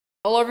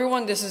Hello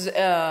everyone, this is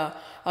a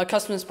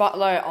custom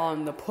spotlight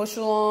on the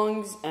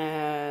push-alongs,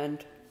 and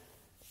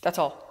that's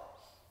all.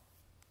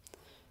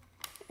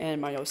 And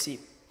my OC.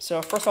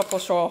 So first off,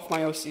 let's show off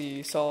my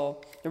OC.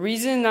 So the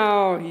reason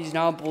now he's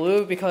now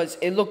blue because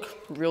it looked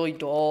really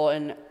dull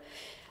and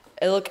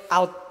it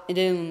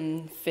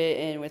didn't fit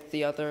in with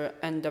the other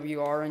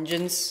NWR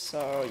engines.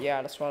 So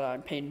yeah, that's why I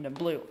painted him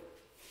blue.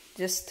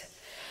 Just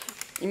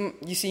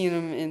you see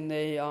him in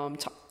the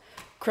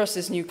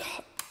Chris's new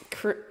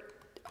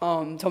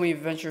Tomy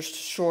Adventures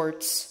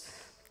shorts,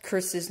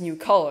 Chris's new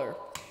color.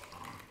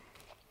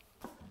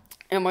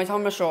 And my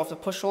time to show off the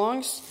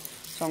push-alongs,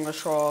 so I'm gonna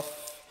show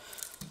off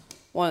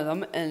one of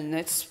them, and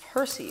it's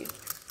Percy.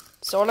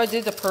 So what I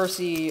did to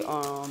Percy,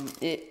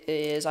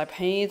 I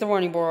painted the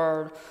running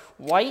board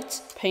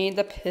white, painted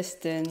the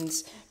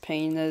pistons,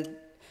 painted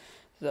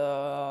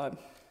the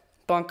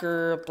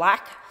bunker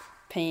black,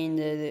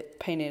 painted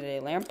a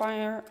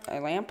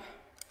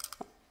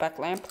back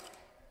lamp.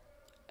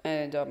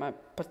 And I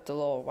put the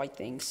little white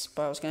things,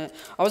 but I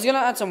was gonna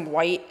add some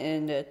white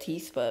in the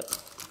teeth, but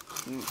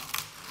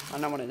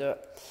I'm not gonna do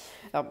it.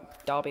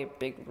 That'll be a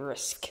big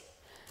risk.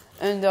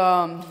 And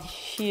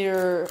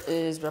here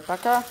is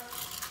Rebecca.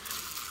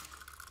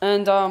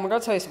 And I'm gonna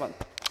tell you something.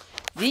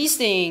 These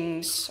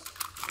things,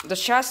 the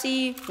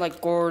chassis,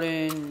 like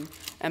Gordon,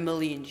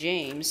 Emily, and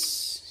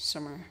James,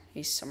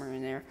 he's somewhere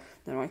in there.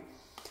 Anyway,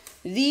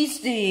 these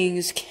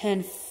things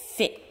can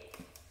fit.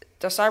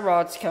 The side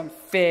rods can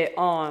fit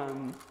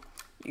on.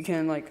 You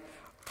can like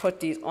put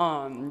these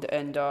on,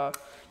 and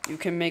you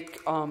can make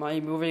a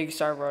moving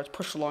side rods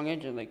push along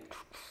engine like.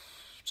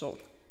 So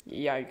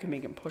yeah, you can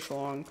make them push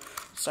along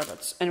side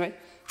rods. Anyway,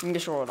 let me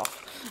just roll it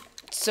off.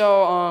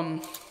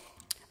 So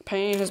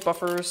painted her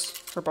buffers.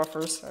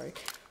 Sorry,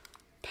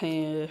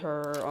 painted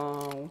her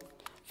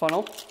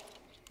funnel.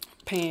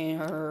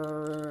 Painted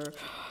her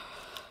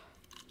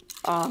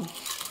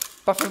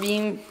buffer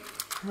beam.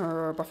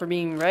 Her buffer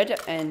being red,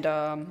 and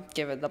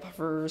give it the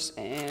buffers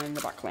and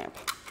the back lamp.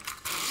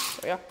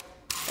 So yeah,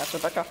 that's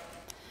Rebecca.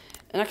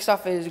 The next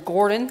stuff is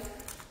Gordon.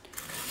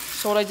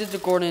 So what I did to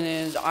Gordon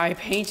is I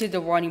painted the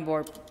running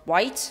board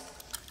white,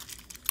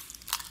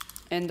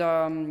 and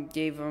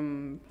gave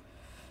him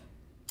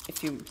a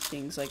few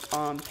things like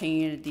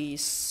painted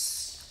these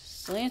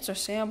slants or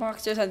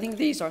sandboxes. I think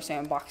these are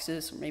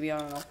sandboxes. Maybe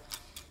I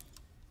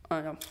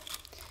don't know.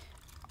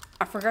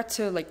 I forgot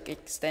to like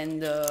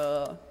extend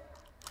the.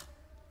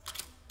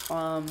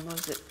 What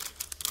was it?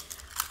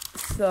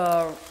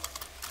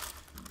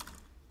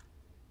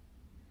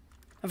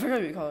 I forgot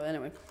what you call it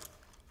anyway.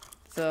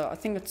 I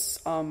think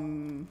it's, let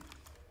me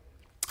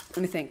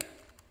think.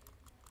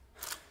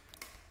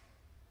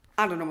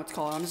 I don't know what to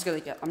call it. I'm just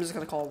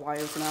gonna call it wire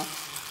for now.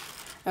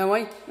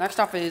 Anyway, next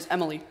up is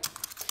Emily.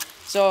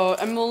 So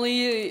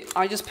Emily,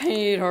 I just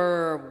painted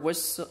her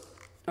whistle,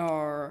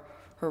 or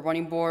her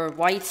running board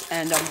white,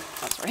 and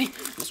oh, sorry,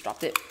 just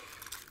dropped her.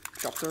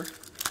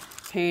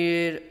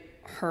 Painted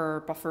her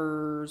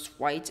buffers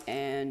white,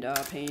 and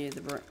painted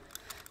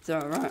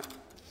the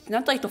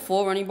not like the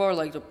full running board,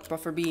 like the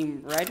buffer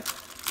beam red,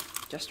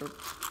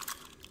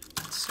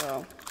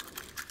 so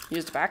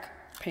here's the back.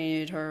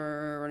 Painted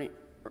her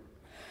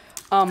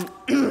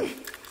running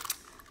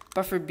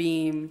buffer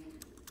beam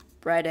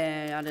red,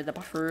 and added the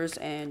buffers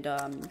and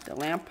the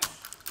lamp,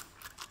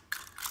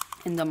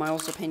 and I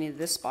also painted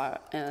this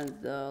spot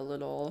and the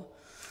little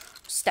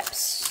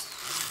steps.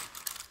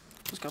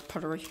 Just gonna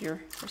put it right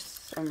here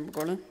from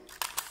Gordon.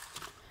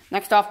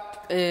 Next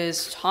up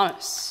is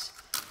Thomas.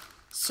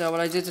 So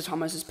what I did to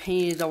Thomas is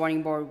painted the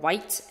running board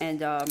white, and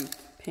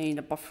painted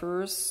the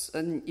buffers.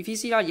 And if you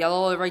see that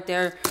yellow right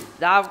there,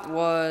 that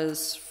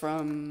was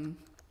from,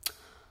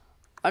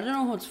 I don't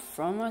know who it's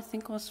from. I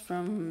think it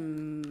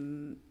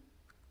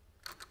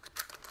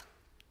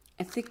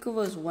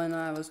was when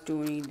I was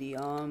doing the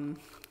an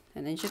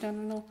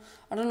engine.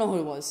 I don't know who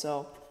it was.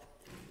 So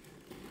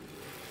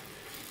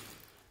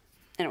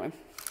anyway,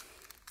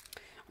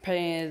 I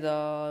painted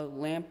the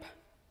lamp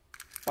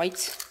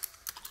white.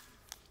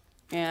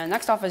 And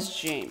next off is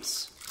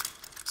James.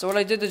 So what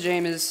I did to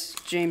James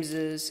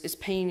is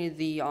painted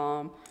the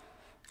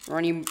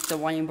running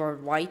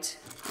board white,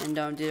 and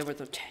did it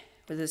with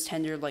his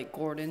tender like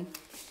Gordon.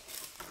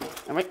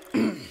 Alright.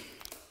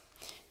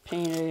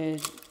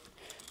 painted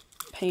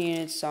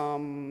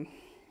some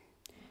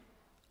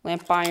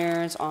lamp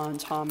irons on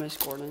Thomas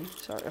Gordon.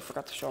 Sorry, I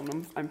forgot to show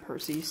him. I'm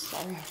Percy.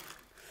 Sorry,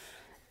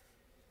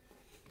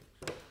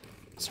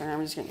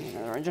 I'm just getting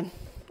another engine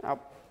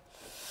out.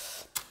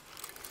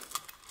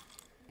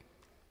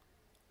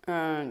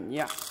 And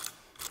yeah,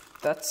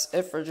 that's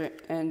it for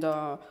James. And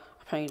I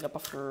painted the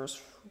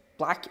buffers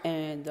black,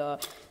 and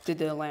did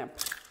the lamp,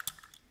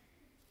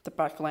 the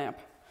back lamp.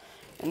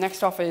 And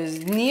next off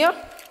is Nia.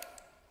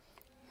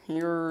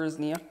 Here's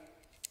Nia.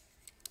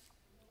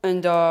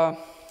 And so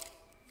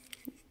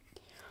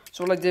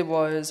what I did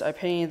was I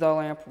painted the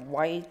lamp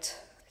white,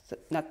 the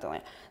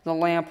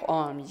lamp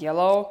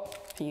yellow,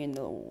 painted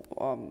the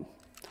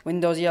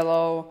windows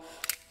yellow,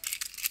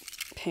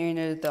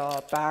 painted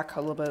the back a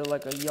little bit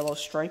like a yellow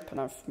stripe, and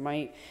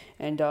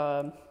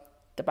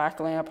the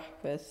back lamp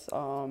with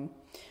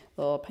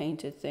little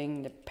painted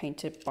thing, the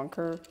painted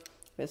bunker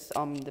with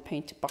the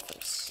painted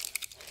buffers.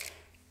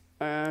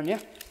 And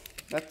yeah,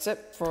 that's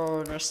it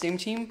for the Steam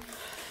team.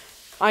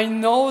 I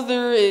know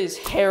there is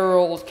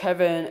Harold,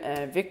 Kevin,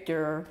 and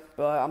Victor,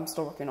 but I'm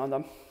still working on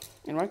them.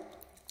 Anyway,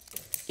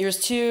 here's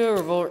 2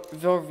 revolt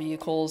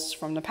vehicles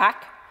from the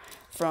pack,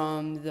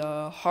 from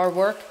the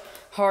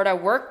Hard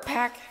at Work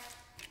pack.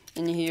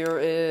 And here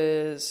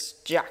is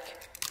Jack.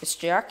 It's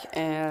Jack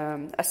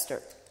and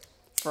Esther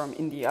from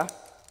India.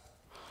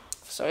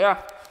 So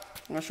yeah,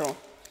 I'm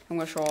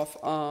gonna show off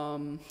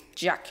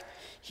Jack.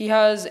 He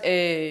has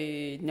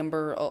a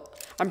number.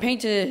 I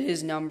painted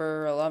his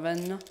number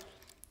 11,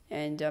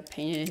 and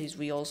painted his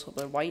wheels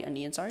with white on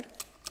the inside.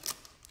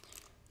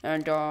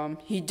 And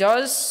he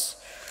does.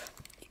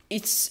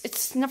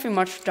 It's nothing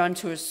much done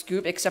to his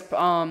scoop except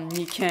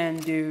he can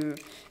do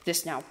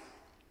this now.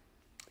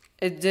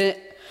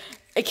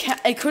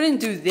 I couldn't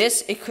do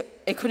this.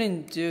 I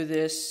couldn't do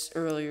this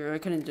earlier. I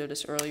couldn't do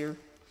this earlier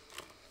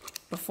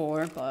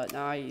before, but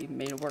now I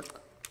made it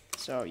work.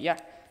 So yeah,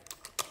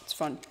 it's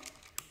fun.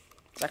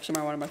 It's actually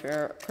one of my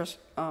favorite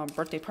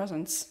birthday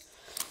presents.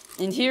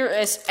 And here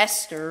is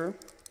Esther.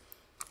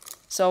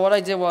 So what I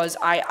did was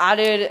I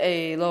added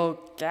a little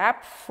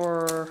gap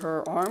for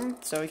her arm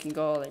so it can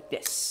go like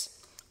this.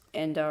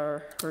 And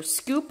her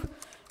scoop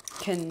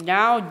can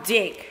now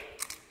dig.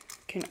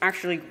 Can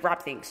actually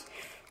grab things.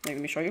 Let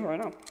me show you right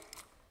now.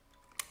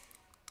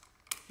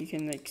 You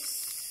can like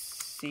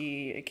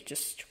see it can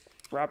just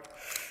grab.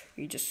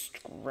 You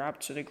just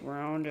grab to the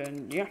ground,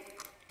 and yeah.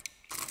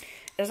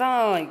 It's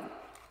not like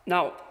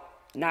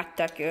not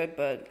that good,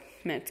 but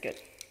man, it's good.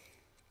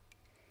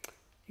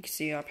 You can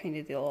see I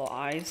painted the little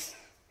eyes.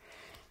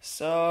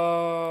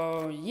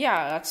 So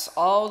yeah, that's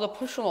all the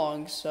push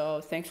alongs.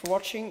 So thanks for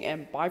watching,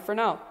 and bye for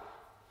now.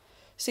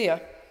 See ya,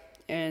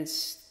 and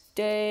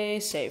stay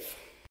safe.